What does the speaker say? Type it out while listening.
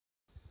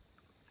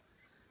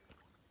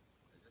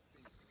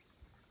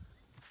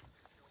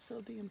So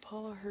the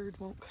impala herd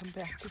won't come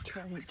back to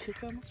try and kick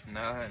them?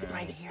 No, no.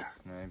 Right here.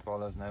 No,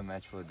 impala's no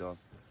match for a dog.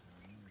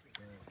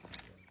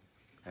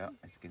 Yeah,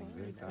 it's getting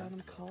very tight. Got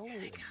him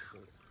collared.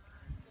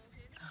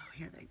 Oh,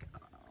 here they go.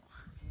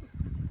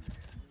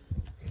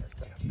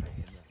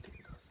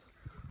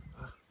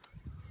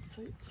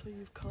 So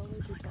you've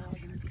collared your dog.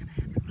 And it's gonna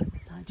happen right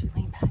beside you.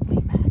 Lean back,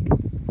 lean back.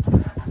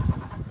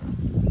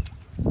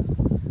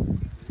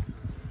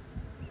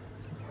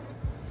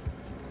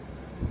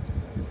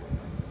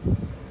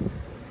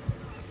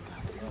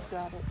 He's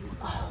got it.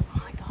 Oh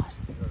my gosh.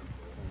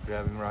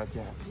 Grab him right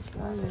here. He's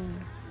got it.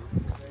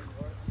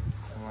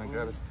 Come on,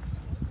 grab it.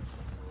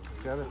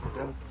 Grab it,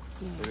 grab it.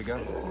 Here we go,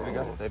 here we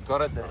go. They've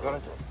got it, they've got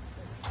it.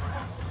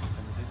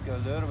 And just go a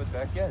little bit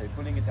back here. They're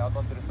pulling it out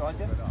onto the side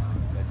here.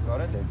 They've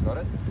got it, they've got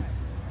it.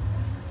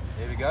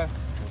 There we go.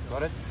 They've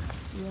got it.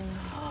 Yeah.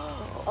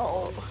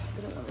 Oh,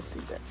 I don't want to see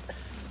that.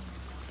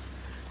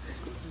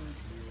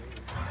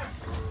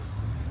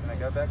 Can I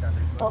go back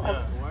under?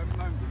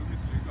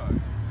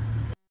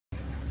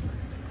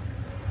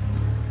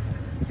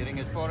 Getting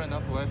it far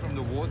enough away from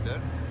the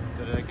water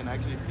so that they can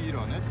actually feed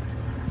on it.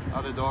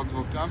 Other dogs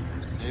will come.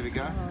 There we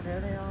go. Oh, there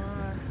they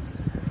are.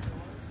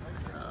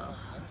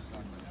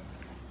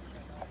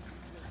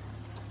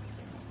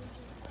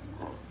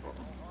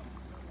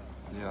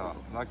 Yeah,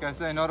 like I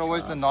say, not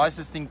always the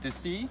nicest thing to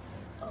see.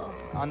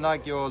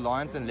 Unlike your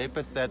lions and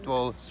leopards that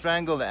will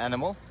strangle the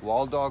animal,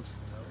 wild dogs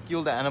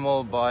kill the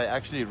animal by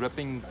actually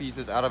ripping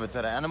pieces out of it.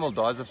 So the animal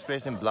dies of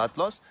stress and blood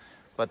loss,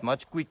 but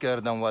much quicker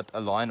than what a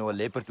lion or a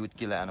leopard would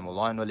kill an animal.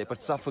 Lion or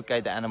leopard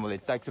suffocate the animal.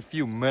 It takes a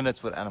few minutes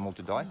for the animal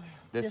to die.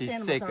 This is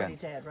animal's already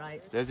seconds. dead,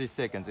 right? This is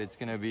seconds. It's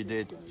going to be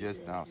dead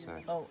just now. So.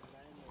 Oh.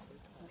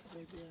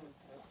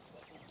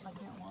 I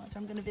can't watch.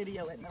 I'm going to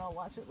video it and then I'll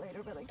watch it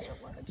later, but I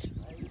can't watch.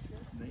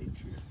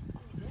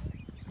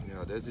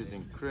 Yeah, this is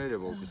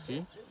incredible to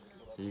see.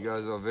 So you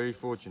guys are very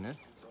fortunate.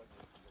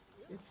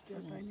 It's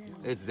dead by now.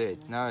 It's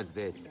dead. Now it's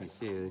dead. You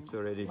see, it's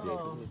already dead.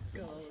 Oh. Let's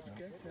go. Let's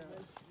get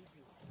that.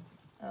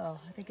 Oh,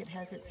 I think it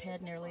has its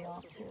head nearly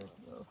off too.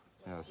 Oh.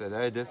 Yeah, so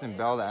they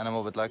disembowel the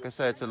animal, but like I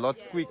say, it's a lot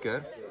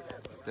quicker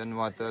than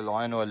what a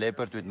lion or a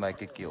leopard would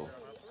make a kill.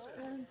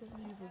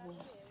 Unbelievable.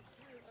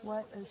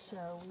 What a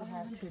show we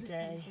have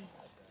today.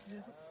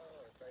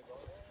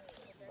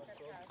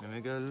 Let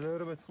me go a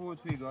little bit forward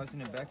for you guys in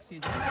the back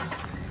seat.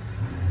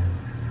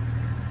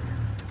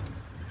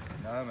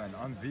 No man,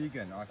 I'm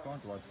vegan. I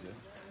can't watch this.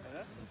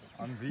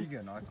 I'm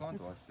vegan. I can't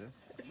watch this.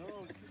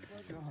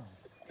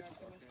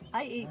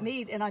 I eat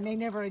meat and I may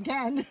never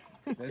again.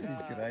 This is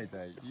great,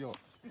 eh? Yo.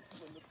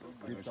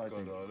 Good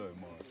sighting.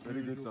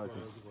 Very good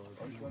sighting.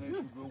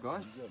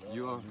 Gosh,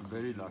 you are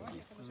very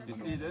lucky. You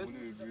see this?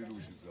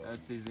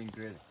 That is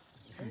incredible.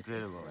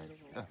 Incredible,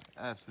 eh?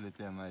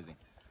 Absolutely amazing.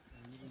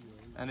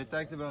 And it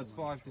takes about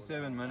 5 to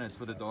 7 minutes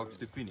for the dogs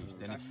to finish.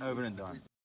 Then it's over and done.